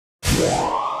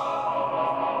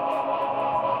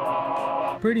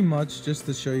Pretty much just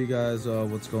to show you guys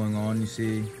what's going on. You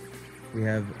see we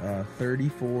have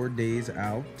 34 days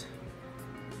out,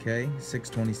 okay,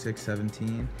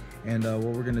 6/26/17, and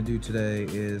what we're gonna do today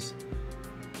is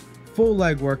full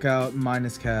leg workout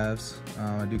minus calves.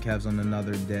 I do calves on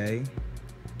another day,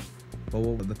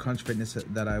 but the Crunch Fitness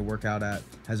that I work out at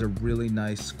has a really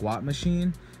nice squat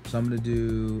machine. So I'm gonna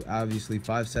do obviously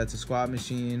 5 sets of squat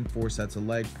machine, 4 sets of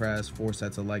leg press, 4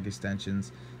 sets of leg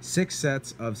extensions, 6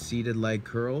 sets of seated leg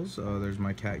curls. Oh, there's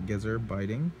my cat Gizzer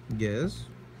biting. Giz,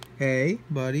 hey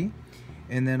buddy.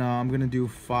 And then I'm gonna do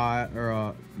 5,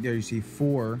 or there you see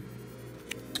 4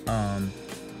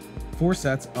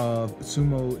 sets of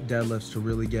sumo deadlifts to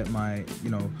really get my,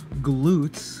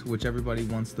 glutes, which everybody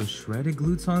wants those shredded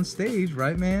glutes on stage,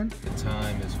 right, man? The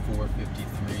time is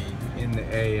 4:53 in the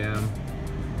AM.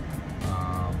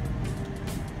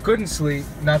 Couldn't sleep.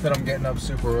 Not that I'm getting up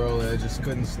super early, I just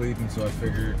couldn't sleep, and so I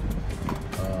figured,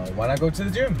 why not go to the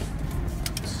gym?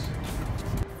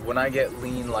 When I get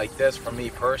lean like this, for me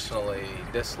personally,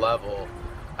 this level,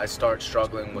 I start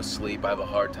struggling with sleep. I have a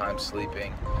hard time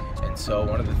sleeping. And so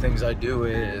one of the things I do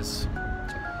is,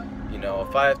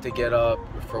 if I have to get up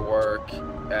for work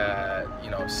at,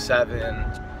 7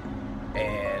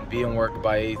 and be in work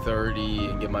by 8:30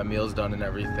 and get my meals done and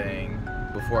everything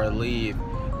before I leave,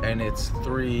 and it's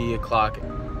 3 o'clock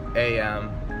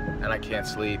AM and I can't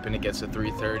sleep and it gets to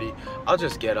 3:30, I'll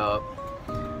just get up.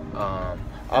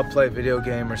 I'll play a video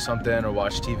game or something or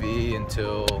watch TV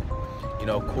until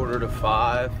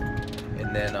 4:45,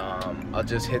 and then I'll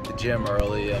just hit the gym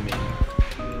early. I mean,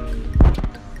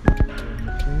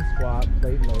 clean squat,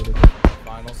 plate loaded,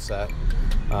 final set.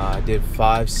 I did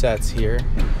 5 sets here,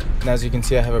 and as you can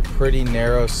see, I have a pretty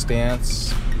narrow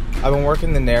stance. I've been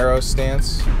working the narrow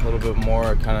stance a little bit more.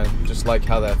 I kind of just like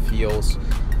how that feels,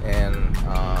 and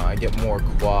I get more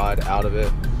quad out of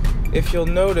it. If you'll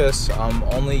notice, I'm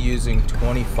only using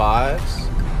 25s.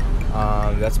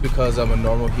 That's because I'm a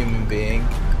normal human being,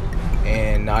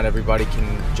 and not everybody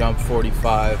can jump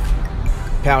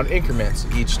 45-pound increments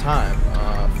each time.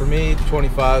 For me,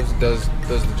 25s does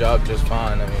the job just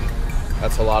fine. I mean,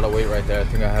 that's a lot of weight right there. I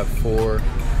think I have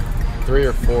 3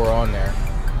 or 4 on there.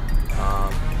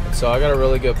 So I got a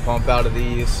really good pump out of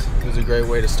these. It was a great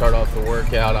way to start off the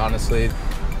workout, honestly.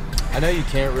 I know you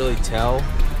can't really tell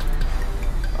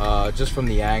just from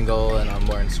the angle, and I'm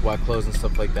wearing sweat clothes and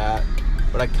stuff like that,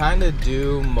 but I kind of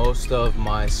do most of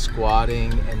my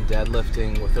squatting and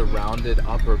deadlifting with a rounded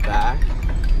upper back,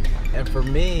 and for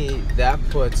me that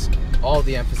puts all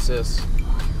the emphasis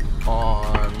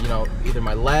on either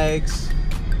my legs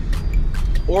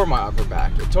or my upper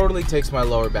back. It totally takes my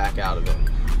lower back out of it.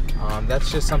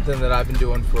 That's just something that I've been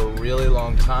doing for a really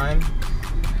long time,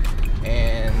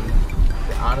 and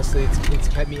honestly it's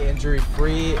kept me injury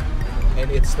free, and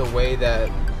it's the way that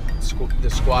the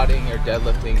squatting or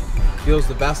deadlifting feels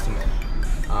the best to me.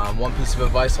 One piece of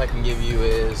advice I can give you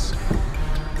is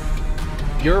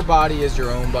your body is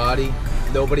your own body.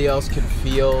 Nobody else can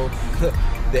feel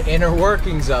the inner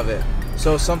workings of it.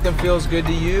 So if something feels good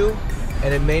to you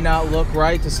and it may not look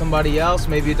right to somebody else,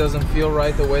 maybe it doesn't feel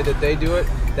right the way that they do it,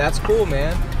 that's cool,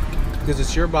 man, because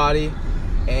it's your body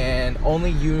and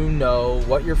only you know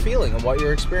what you're feeling and what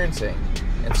you're experiencing.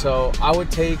 And so I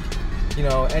would take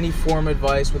any form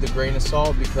advice with a grain of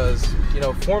salt, because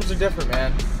forms are different,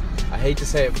 man. I hate to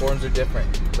say it, forms are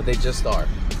different, but they just are.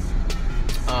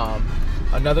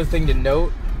 Another thing to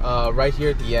note, right here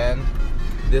at the end,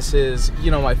 this is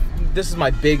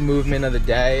my big movement of the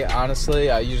day. Honestly,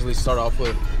 I usually start off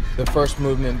with the first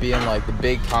movement being like the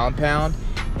big compound,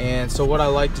 and so what I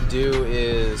like to do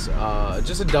is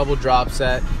just a double drop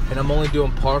set, and I'm only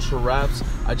doing partial reps.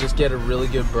 I just get a really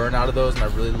good burn out of those, and I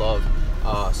really love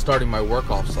starting my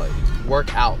workouts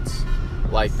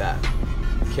like that.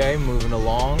 Okay, moving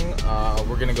along,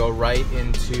 we're gonna go right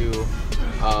into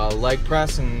leg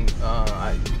press, and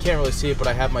I can't really see it, but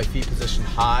I have my feet positioned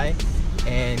high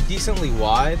and decently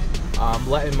wide. I'm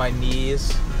letting my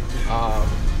knees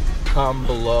come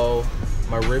below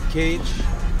my rib cage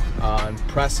and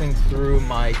pressing through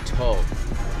my toe.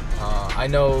 I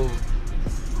know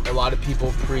a lot of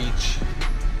people preach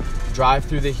drive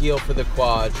through the heel for the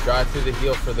quads, drive through the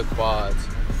heel for the quads,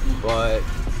 but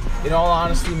in all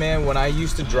honesty, man, when I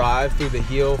used to drive through the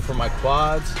heel for my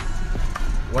quads,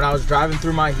 when I was driving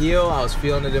through my heel, I was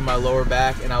feeling it in my lower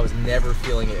back, and I was never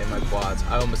feeling it in my quads.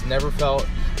 I almost never felt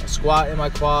a squat in my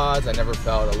quads. I never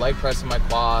felt a leg press in my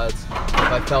quads.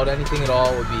 If I felt anything at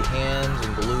all, it would be hands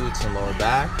and glutes and lower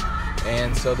back.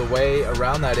 And so the way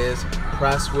around that is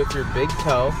press with your big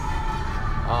toe,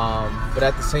 but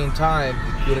at the same time,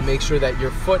 you want to make sure that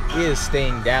your foot is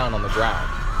staying down on the ground.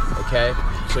 Okay,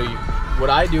 so what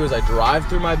I do is I drive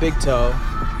through my big toe,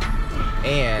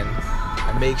 and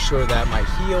I make sure that my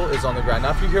heel is on the ground.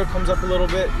 Now, if your heel comes up a little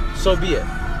bit, so be it.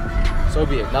 So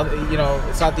be it. Nothing, you know,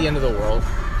 it's not the end of the world,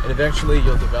 and eventually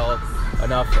you'll develop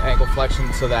enough ankle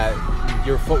flexion so that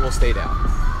your foot will stay down.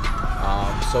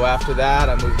 So after that,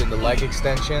 I moved into leg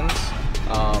extensions,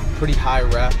 pretty high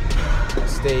rep,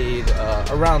 stayed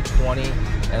around 20,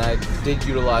 and I did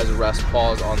utilize a rest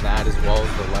pause on that as well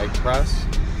as the leg press.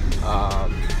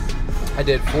 I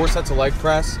did 4 sets of leg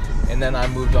press, and then I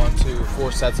moved on to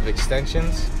 4 sets of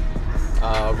extensions.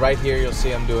 Right here you'll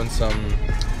see I'm doing some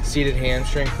seated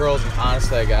hamstring curls, and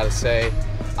honestly I gotta say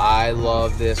I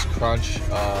love this crunch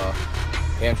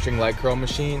hamstring leg curl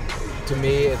machine. To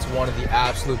me, it's one of the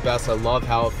absolute best. I love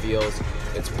how it feels.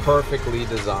 It's perfectly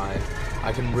designed.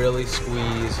 I can really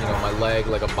squeeze, you know, my leg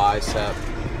like a bicep.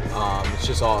 It's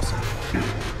just awesome.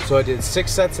 So I did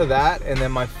 6 sets of that, and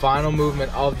then my final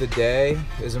movement of the day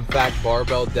is in fact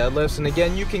barbell deadlifts. And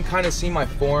again, you can kind of see my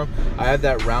form. I have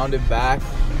that rounded back,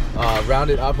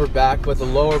 rounded upper back, but the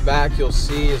lower back you'll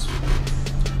see is,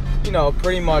 you know,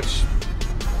 pretty much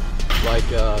like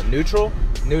neutral.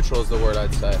 Neutral is the word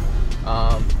I'd say.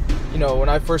 You know, when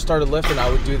I first started lifting, I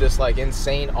would do this like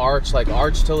insane arch, like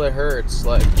arch till it hurts,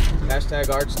 like hashtag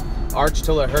arch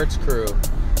till it hurts crew,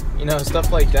 you know,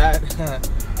 stuff like that.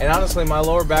 And honestly, my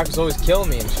lower back was always killing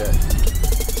me and shit.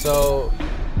 So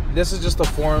this is just a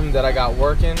form that I got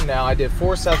working. Now I did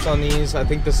 4 sets on these. I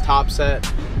think this top set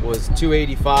was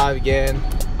 285 again.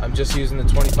 I'm just using the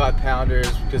 25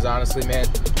 pounders because honestly, man,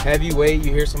 heavyweight,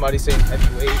 you hear somebody saying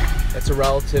heavyweight, that's a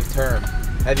relative term.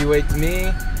 Heavyweight to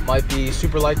me might be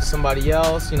super light to somebody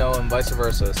else, you know, and vice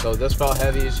versa. So this felt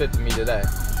heavy as shit to me today.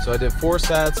 So I did 4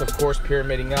 sets, of course,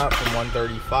 pyramiding up from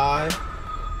 135.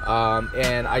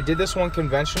 And I did this one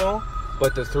conventional,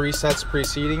 but the 3 sets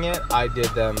preceding it, I did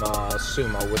them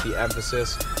sumo with the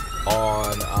emphasis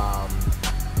on,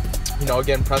 you know,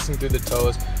 again, pressing through the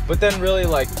toes, but then really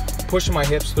like pushing my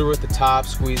hips through at the top,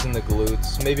 squeezing the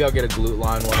glutes. Maybe I'll get a glute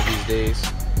line one of these days.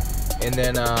 And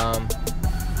then,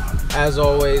 as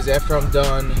always, after I'm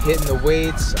done hitting the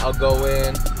weights, I'll go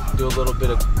in, do a little bit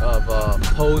of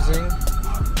posing.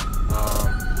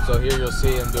 So here you'll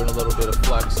see I'm doing a little bit of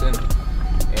flexing.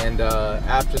 And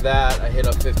after that, I hit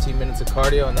up 15 minutes of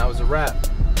cardio, and that was a wrap.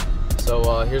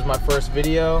 So here's my first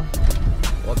video.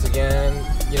 Once again,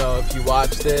 you know, if you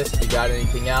watch this, if you got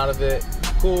anything out of it,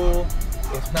 cool.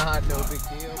 If not, no big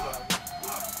deal. But